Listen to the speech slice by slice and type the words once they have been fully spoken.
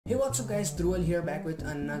Hey, what's up guys, Dhruval here back with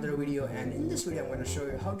another video, and in this video I'm going to show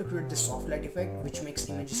you how to create this soft light effect which makes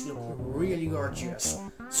images look really gorgeous.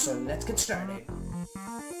 So let's get started.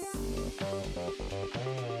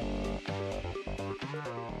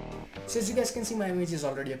 So as you guys can see, my image is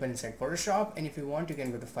already open inside Photoshop, and if you want you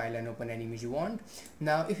can go to file and open any image you want.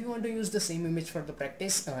 Now if you want to use the same image for the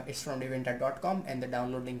practice, it's from divintart.com and the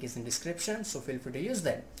download link is in description, so feel free to use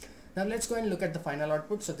that. Now let's go and look at the final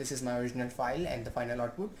output. So this is my original file and the final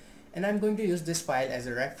output, and I'm going to use this file as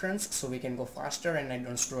a reference so we can go faster and I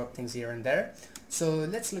don't screw up things here and there. So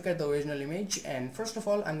let's look at the original image, and first of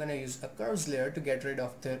all I'm going to use a curves layer to get rid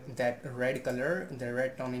of that red color, the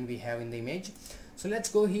red toning we have in the image. So let's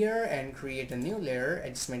go here and create a new layer,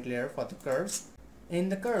 adjustment layer for the curves. In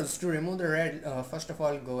the curves, to remove the red, first of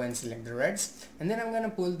all go and select the reds, and then I'm gonna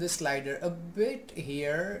pull this slider a bit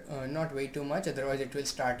here, not way too much, otherwise it will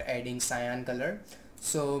start adding cyan color.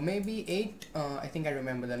 So maybe 8, I think I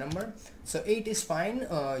remember the number, so 8 is fine.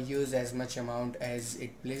 Use as much amount as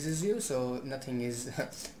it pleases you, so nothing is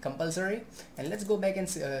compulsory. And let's go back and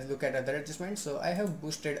look at other adjustments. So I have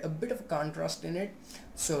boosted a bit of contrast in it,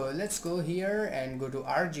 so let's go here and go to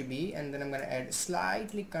RGB, and then I'm gonna add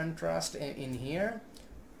slightly contrast in here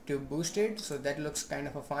to boost it, so that looks kind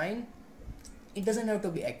of a fine. It doesn't have to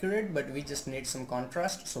be accurate, but we just need some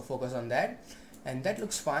contrast, so focus on that. And that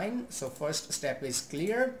looks fine. So first step is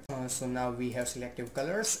clear. So now we have selective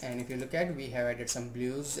colors, and if you look at, we have added some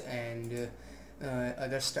blues and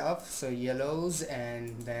other stuff, so yellows,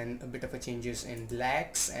 and then a bit of a changes in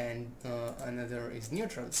blacks, and another is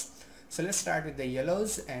neutrals. So let's start with the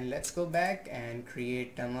yellows, and let's go back and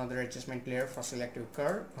create another adjustment layer for selective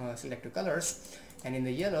colors, and in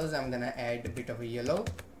the yellows I'm gonna add a bit of a yellow,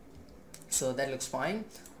 so that looks fine.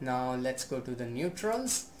 Now let's go to the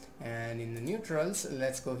neutrals, and in the neutrals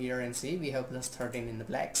let's go here and see we have plus 13 in the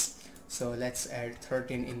blacks, so let's add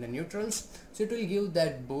 13 in the neutrals, so it will give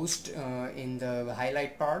that boost in the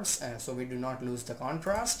highlight parts, so we do not lose the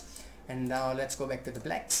contrast. And now let's go back to the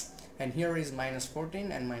blacks, and here is minus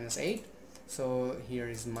 14 and minus 8, so here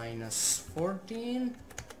is minus 14,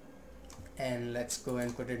 and let's go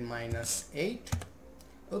and put it minus 8,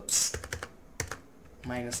 oops,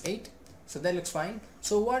 minus 8. So that looks fine.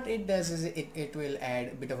 So what it does is it will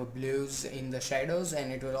add a bit of a blues in the shadows, and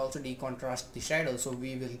it will also decontrast the shadows, so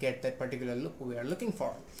we will get that particular look we are looking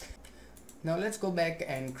for. Now let's go back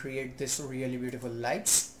and create this really beautiful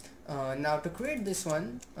lights. Now to create this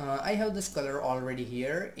one, I have this color already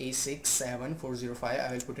here, A67405.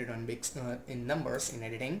 I will put it on big in numbers in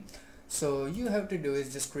editing. So you have to do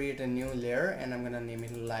is just create a new layer, and I'm gonna name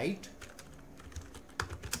it light,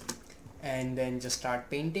 and then just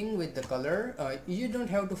start painting with the color. You don't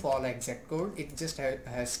have to follow exact code, it just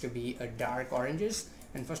has to be a dark oranges.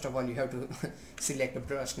 And first of all you have to select a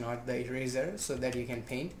brush, not the eraser, so that you can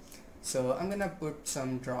paint. So I'm gonna put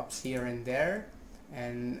some drops here and there,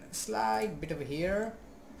 and slight bit over here,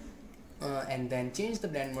 and then change the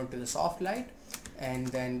blend mode to the soft light, and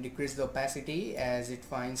then decrease the opacity as it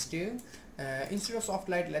finds to. Instead of soft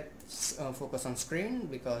light, let's focus on screen,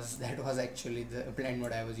 because that was actually the blend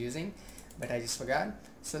mode I was using, but I just forgot.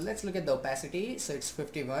 So let's look at the opacity. So it's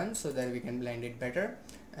 51, so that we can blend it better,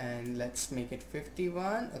 and let's make it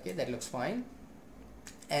 51. Okay, that looks fine.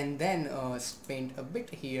 And then paint a bit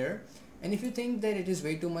here, and if you think that it is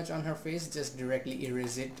way too much on her face, just directly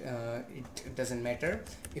erase it. It doesn't matter.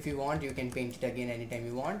 If you want, you can paint it again anytime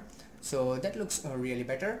you want. So that looks really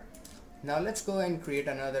better. Now let's go and create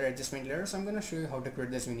another adjustment layer. So I'm going to show you how to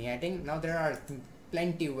create this vignetting. Now there are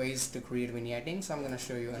plenty ways to create vignetting, so I'm going to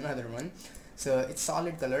show you another one. So it's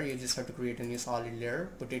solid color, you just have to create a new solid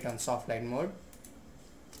layer, put it on soft light mode,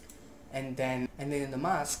 and then in the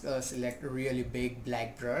mask select a really big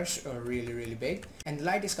black brush, or really big, and the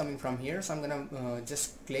light is coming from here, so I'm gonna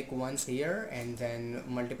just click once here and then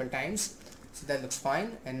multiple times, so that looks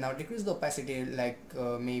fine. And now decrease the opacity like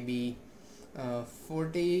maybe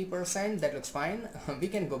 40%, that looks fine. We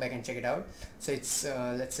can go back and check it out. So it's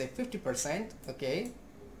let's say 50%. okay,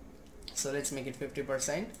 so let's make it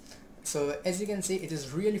 50%. So as you can see, it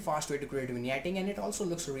is really fast way to create vignetting, and it also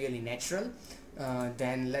looks really natural.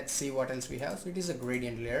 Then let's see what else we have. So it is a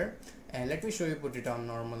gradient layer, and let me show you, put it on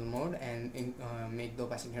normal mode and make the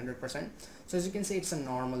opacity 100%. So as you can see, it's a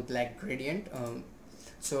normal black gradient.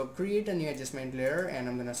 So create a new adjustment layer, and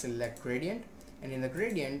I'm gonna select gradient, and in the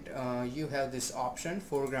gradient you have this option,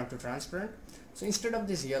 foreground to transparent. So instead of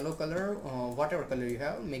this yellow color, whatever color you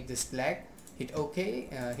have, make this black, hit OK,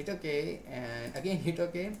 and again hit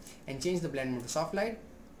OK, and change the blend mode to soft light,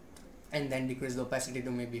 and then decrease the opacity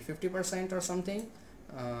to maybe 50% or something.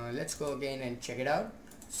 Let's go again and check it out.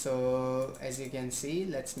 So as you can see,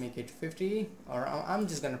 let's make it 50, or I'm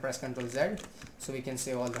just gonna press Ctrl Z so we can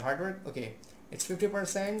save all the hard work. Okay, it's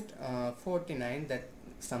 50%, 49, that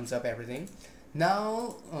sums up everything.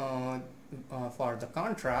 Now for the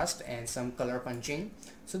contrast and some color punching,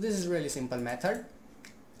 so this is really simple method.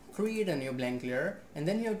 Create a new blank layer, and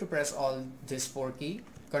then you have to press all this 4 key,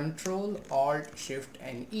 Control Alt Shift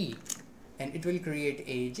and E, and it will create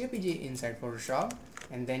a JPG inside Photoshop.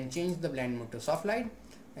 And then change the blend mode to soft light,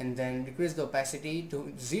 and then decrease the opacity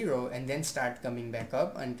to 0, and then start coming back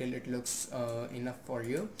up until it looks enough for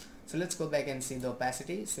you. So let's go back and see the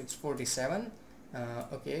opacity. So it's 47.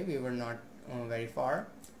 Okay, we were not very far.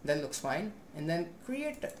 That looks fine. And then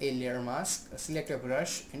create a layer mask, select a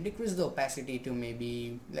brush and decrease the opacity to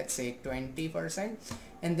maybe, let's say, 20%,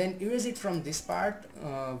 and then erase it from this part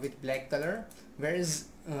with black color, whereas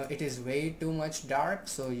it is way too much dark,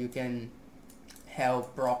 so you can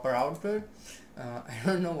have proper output. I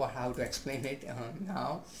don't know how to explain it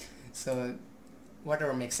now, so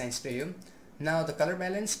whatever makes sense to you. Now the color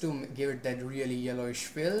balance, to give it that really yellowish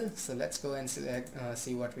feel, so let's go and select,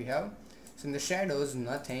 see what we have. So in the shadows,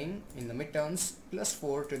 nothing. In the midtones,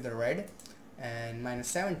 +4 to the red and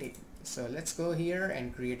 -70. So let's go here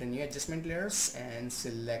and create a new adjustment layers and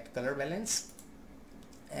select color balance,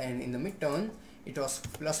 and in the midtone it was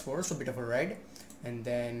 +4, so a bit of a red, and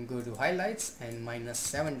then go to highlights and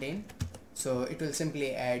 -17. So it will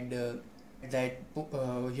simply add that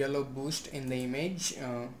yellow boost in the image,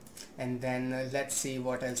 and then let's see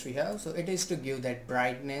what else we have. So it is to give that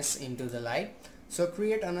brightness into the light. So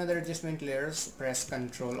create another adjustment layers, press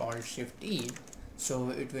Ctrl Alt Shift E, so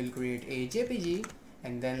it will create a JPG.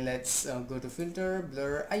 And then let's go to filter,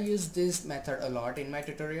 blur. I use this method a lot in my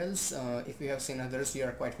tutorials. If you have seen others, you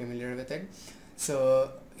are quite familiar with it.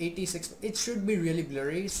 So 86, it should be really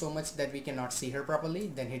blurry, so much that we cannot see her properly.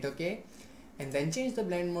 Then hit OK, and then change the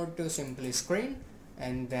blend mode to simply screen,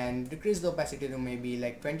 and then decrease the opacity to maybe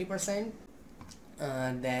like 20%.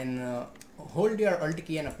 Then hold your Alt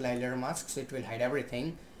key and apply layer mask, so it will hide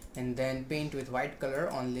everything, and then paint with white color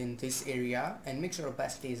only in this area and make sure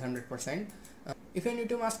opacity is 100%. If you're new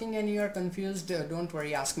to masking and you are confused, don't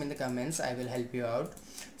worry, ask me in the comments, I will help you out.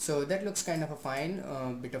 So that looks kind of a fine,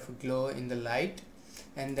 bit of a glow in the light.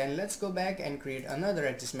 And then let's go back and create another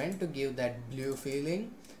adjustment to give that blue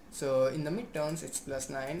feeling. So in the midtones it's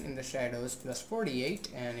 +9, in the shadows +48,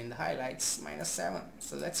 and in the highlights -7.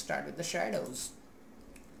 So let's start with the shadows.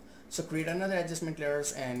 So create another adjustment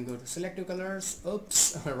layers and go to selective colors.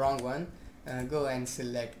 Oops, wrong one. Go and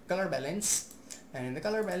select color balance, and in the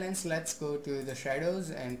color balance let's go to the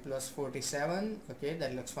shadows and +47. Okay,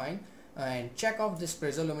 that looks fine. And check off this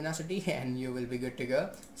piezo luminosity and you will be good to go.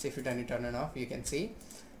 So if you turn it on and off, you can see.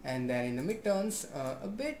 And then in the midtones, a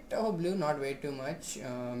bit of blue, not way too much,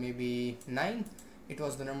 maybe 9, it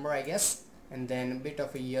was the number I guess. And then a bit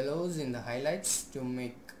of a yellows in the highlights to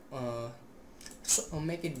make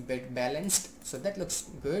it a bit balanced, so that looks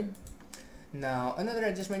good. Now another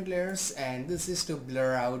adjustment layers, and this is to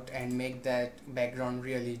blur out and make that background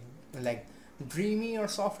really like dreamy or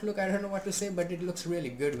soft look. I don't know what to say, but it looks really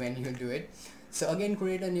good when you do it. So again,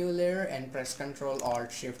 create a new layer and press Ctrl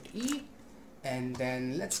Alt Shift E, and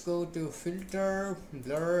then let's go to filter,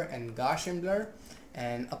 blur and Gaussian blur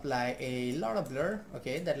and apply a lot of blur.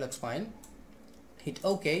 Okay, that looks fine. Hit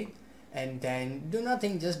OK, and then do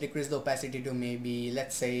nothing, just decrease the opacity to maybe,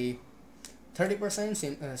 let's say, 30%.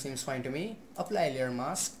 Seems fine to me. Apply layer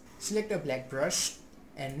mask, select a black brush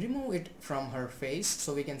and remove it from her face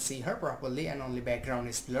so we can see her properly and only background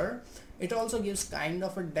is blur. It also gives kind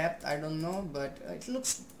of a depth, I don't know, but it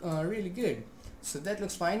looks really good. So that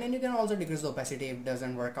looks fine, and you can also decrease the opacity if it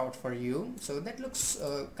doesn't work out for you. So that looks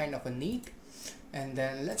kind of a neat. And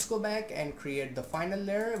then let's go back and create the final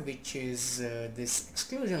layer, which is this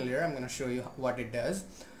exclusion layer. I'm going to show you what it does.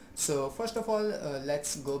 So first of all,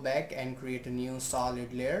 let's go back and create a new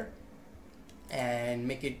solid layer and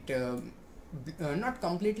make it not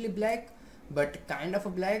completely black, but kind of a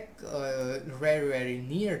black, very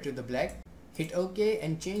near to the black. Hit OK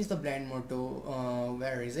and change the blend mode to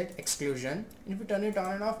where is it, exclusion. And if you turn it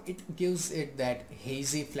on and off, it gives it that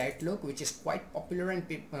hazy flat look, which is quite popular and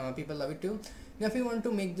people love it too. Now if you want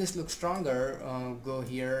to make this look stronger, go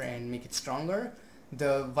here and make it stronger.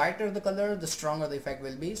 The whiter the color, the stronger the effect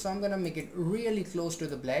will be. So I'm gonna make it really close to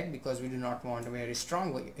the black because we do not want a very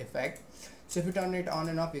strong effect. So if you turn it on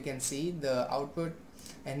and off, you can see the output,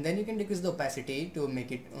 and then you can decrease the opacity to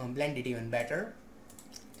make it blend it even better.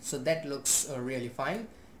 So that looks really fine.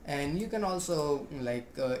 And you can also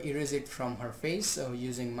like erase it from her face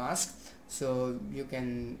using mask. so you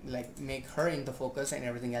can like make her in the focus and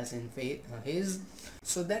everything else in his.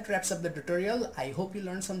 So that wraps up the tutorial. I hope you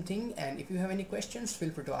learned something, and if you have any questions, feel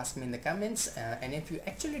free to ask me in the comments, and if you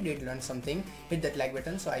actually did learn something, hit that like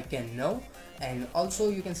button so I can know. And also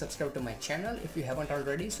you can subscribe to my channel if you haven't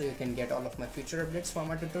already, so you can get all of my future updates for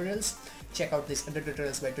my tutorials. Check out these other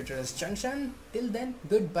tutorials by Tutorials Junction. Till then,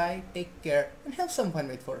 goodbye, take care, and have some fun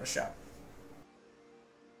with Photoshop.